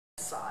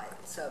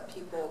so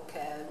people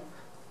can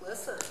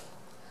listen.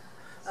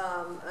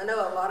 I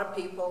know a lot of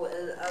people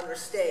in other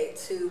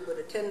states who would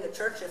attend the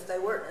church if they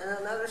weren't in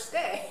another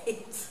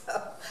state. So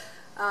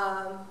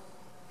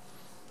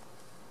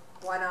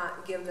why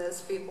not give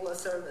those people a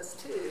service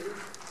too?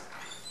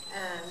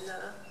 And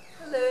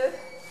hello.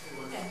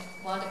 And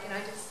Wanda, can I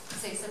just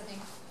say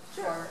something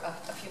Sure. for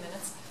a few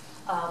minutes?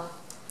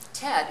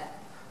 Ted,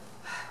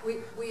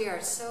 we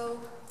are so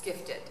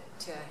gifted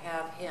to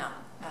have him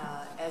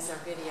as our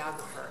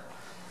videographer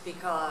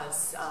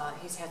because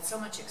he's had so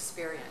much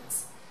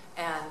experience.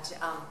 And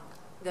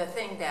the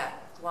thing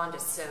that Wanda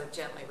so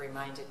gently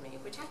reminded me,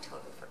 which I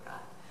totally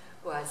forgot,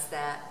 was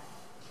that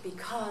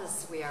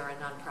because we are a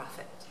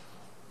nonprofit,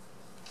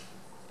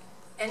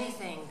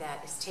 anything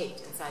that is taped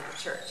inside the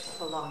church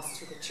belongs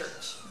to the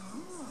church.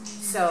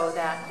 So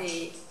that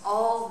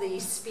all the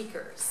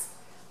speakers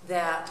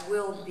that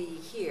will be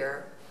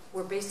here,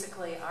 we're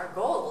basically, our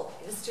goal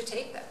is to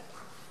tape them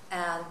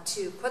and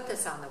to put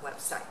this on the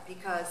website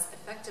because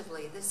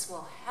effectively this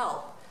will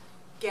help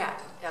I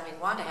mean,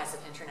 Wanda has an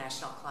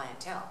international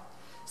clientele,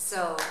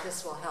 so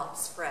this will help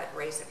spread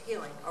Rays of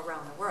Healing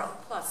around the world,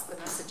 plus the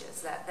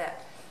messages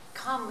that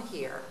come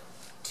here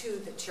to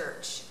the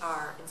church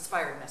are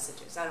inspired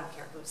messages. I don't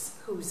care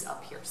who's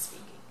up here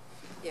speaking,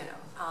 you know.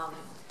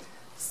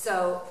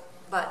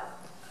 But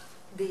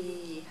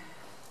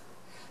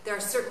there are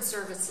certain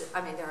services,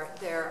 I mean,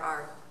 there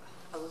are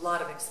a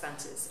lot of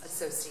expenses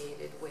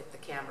associated with the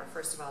camera.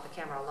 First of all, the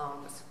camera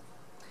alone was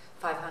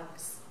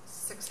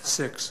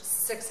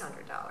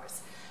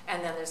 $600.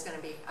 And then there's going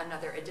to be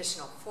another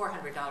additional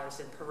 $400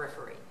 in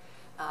periphery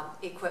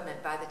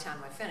equipment by the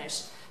time I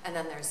finish. And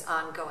then there's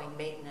ongoing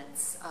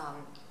maintenance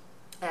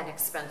and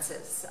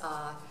expenses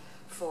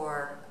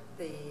for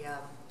the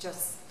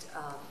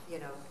you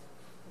know,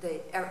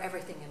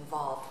 everything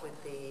involved with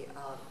the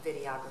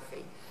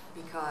videography,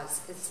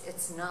 because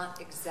it's not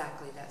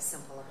exactly that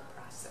simple of a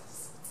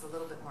process. It's a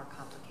little bit more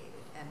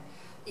complicated. And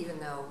even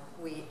though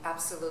we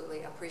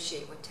absolutely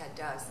appreciate what Ted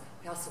does,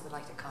 we also would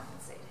like to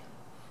compensate him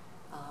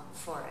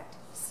for it.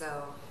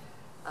 So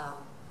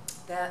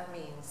that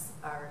means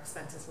our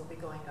expenses will be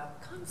going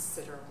up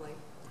considerably.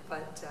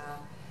 But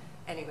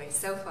anyway,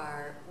 so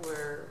far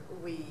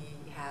we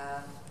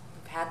have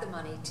had the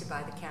money to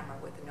buy the camera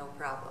with no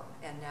problem,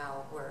 and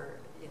now we're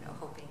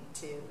hoping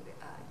to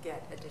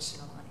get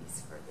additional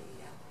monies for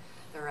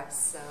the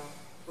rest. So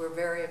we're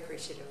very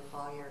appreciative of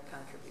all your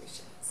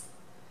contributions.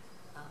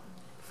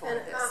 And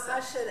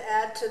I should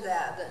add to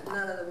that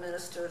none of the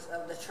ministers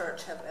of the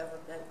church have ever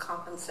been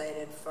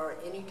compensated for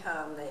any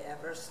time they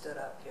ever stood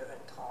up here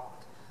and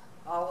talked.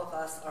 All of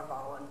us are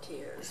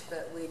volunteers,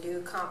 but we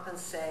do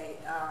compensate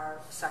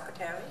our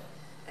secretary,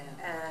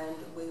 and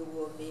we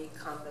will be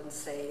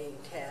compensating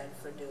Ted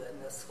for doing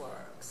this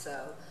work.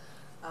 So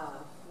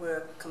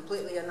we're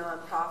completely a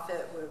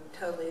nonprofit. We're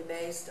totally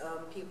based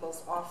on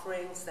people's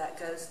offerings. That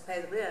goes to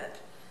pay the rent.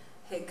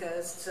 It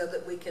goes so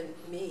that we can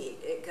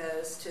meet. It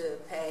goes to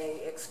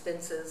pay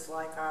expenses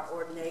like our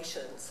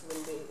ordinations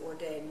when we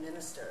ordain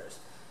ministers,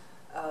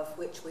 of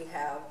which we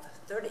have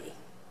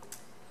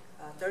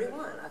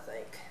 31, I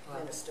think,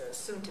 ministers.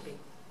 Soon to be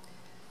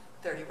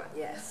 31.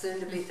 Yes, soon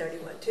to be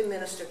 31. 2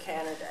 minister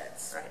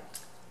candidates. Right.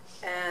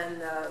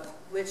 And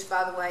which,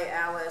 by the way,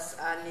 Alice,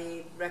 I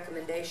need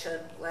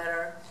recommendation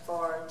letter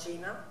for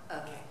Gina.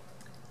 Okay.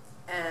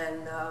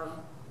 And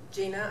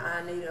Gina,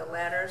 I need a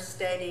letter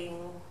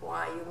stating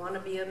why you want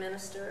to be a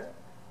minister.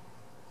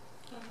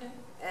 Okay.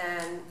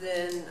 And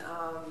then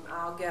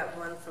I'll get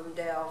one from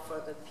Dale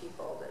for the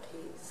people that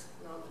he's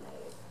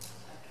nominated.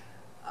 Okay.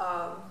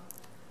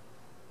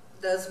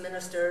 Those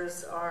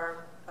ministers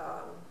are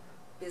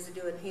busy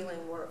doing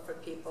healing work for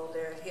people.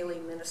 They're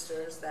healing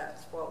ministers.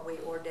 That's what we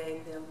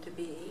ordained them to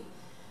be.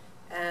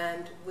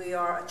 And we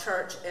are a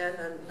church and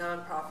a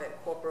nonprofit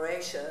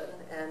corporation,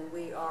 and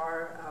we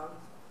are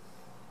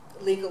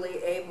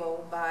legally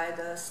able by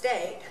the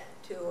state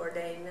to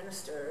ordain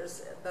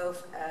ministers,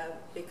 both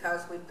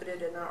because we put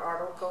it in our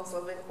articles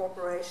of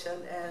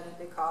incorporation and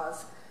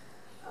because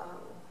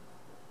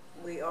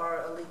we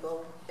are a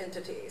legal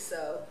entity.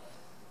 So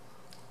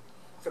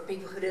for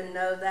people who didn't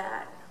know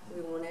that,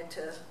 we wanted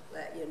to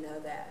let you know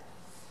that.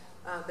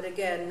 But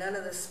again, none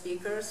of the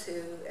speakers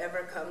who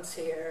ever comes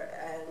here,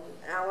 and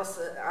Alice,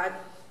 I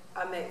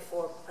make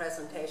 4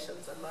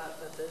 presentations a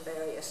month at the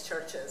various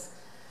churches,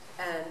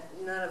 and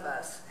none of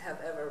us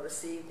have ever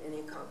received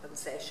any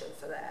compensation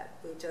for that.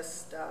 We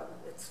just,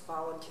 it's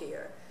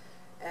volunteer.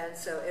 And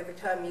so every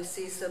time you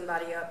see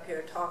somebody up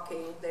here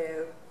talking,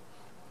 they're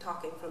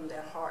talking from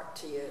their heart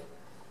to you,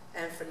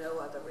 and for no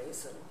other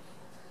reason.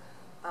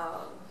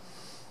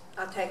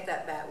 I'll take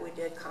that back. We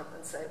did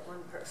compensate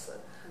one person.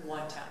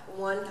 One time.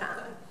 One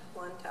time.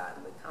 One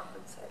time we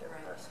compensated a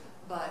person.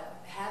 But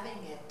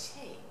having it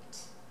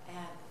taped,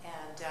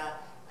 and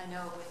I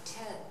know when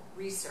Ted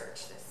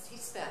researched this, he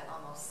spent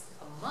almost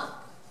a month,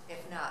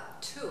 if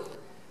not 2,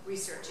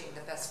 researching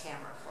the best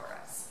camera for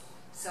us.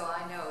 So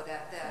I know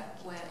that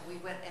when we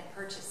went and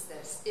purchased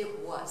this, it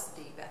was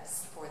the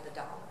best for the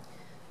dollar.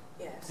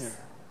 Yes. Yeah.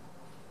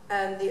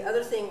 And the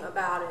other thing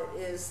about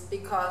it is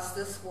because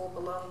this will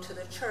belong to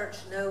the church,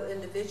 no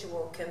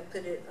individual can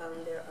put it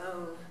on their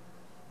own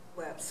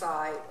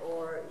website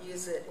or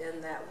use it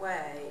in that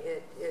way.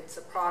 It's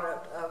a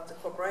product of the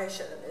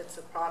corporation. It's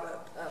a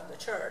product of the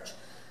church.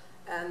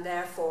 And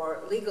therefore,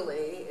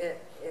 legally,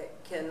 it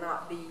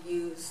cannot be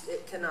used,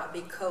 it cannot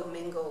be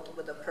commingled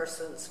with a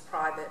person's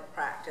private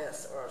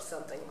practice or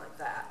something like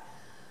that.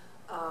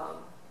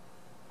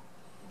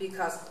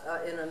 Because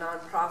in a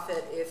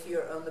nonprofit, if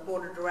you're on the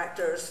board of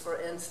directors, for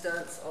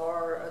instance,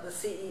 or the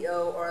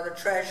CEO or the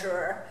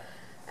treasurer,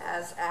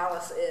 as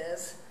Alice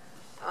is,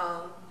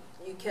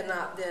 you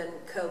cannot then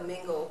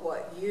commingle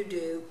what you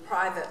do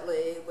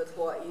privately with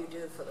what you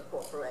do for the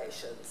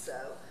corporation.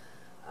 So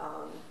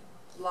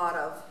a lot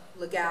of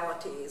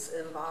legalities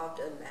involved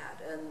in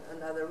that, and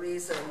another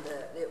reason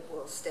that it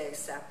will stay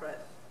separate.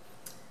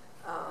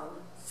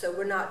 So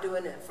we're not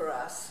doing it for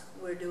us.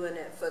 We're doing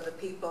it for the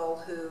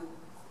people who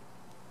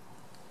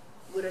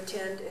would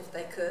attend if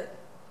they could,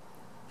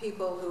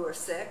 people who are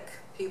sick,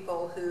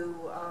 people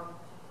who,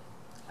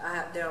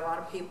 there are a lot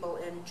of people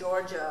in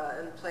Georgia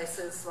and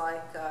places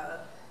like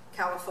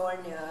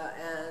California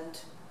and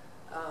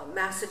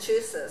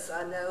Massachusetts,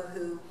 I know,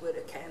 who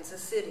would,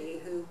 Kansas City,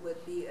 who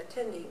would be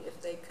attending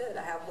if they could.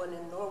 I have one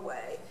in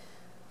Norway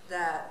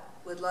that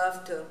would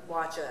love to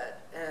watch it,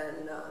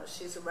 and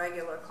she's a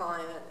regular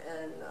client,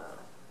 and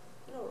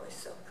Norway's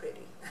so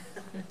pretty.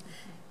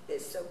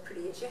 It's so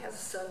pretty, and she has a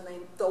son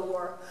named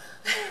Thor.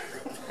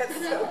 That's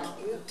so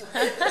cute.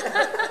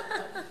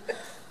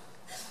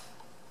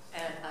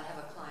 And I have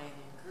a client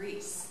in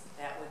Greece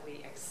that would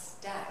be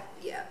ecstatic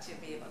to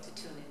be able to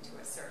tune into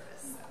a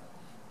service.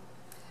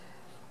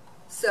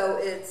 So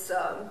it's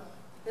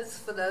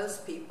for those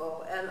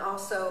people, and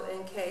also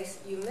in case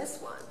you miss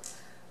one.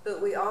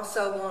 But we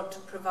also want to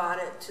provide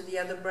it to the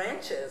other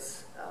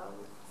branches.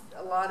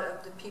 A lot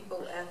of the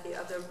people at the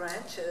other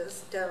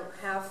branches don't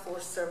have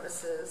 4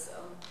 services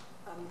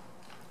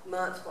a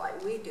month like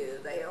we do.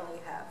 They only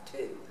have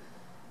 2.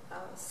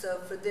 So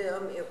for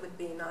them, it would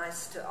be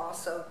nice to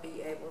also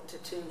be able to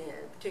tune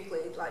in,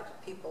 particularly like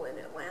people in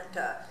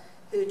Atlanta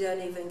who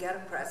don't even get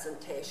a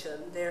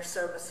presentation. Their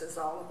service is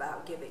all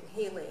about giving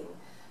healing,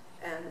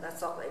 and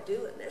that's all they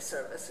do in their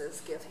services,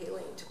 give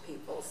healing to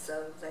people,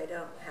 so they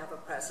don't have a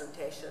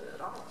presentation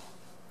at all.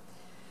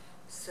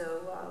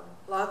 So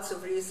lots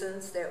of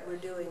reasons that we're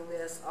doing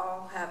this,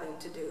 all having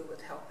to do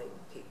with helping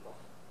people.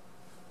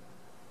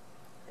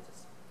 I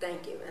just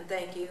thank you, and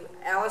thank you,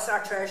 Alice,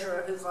 our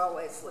treasurer, who's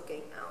always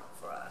looking out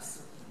for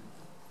us.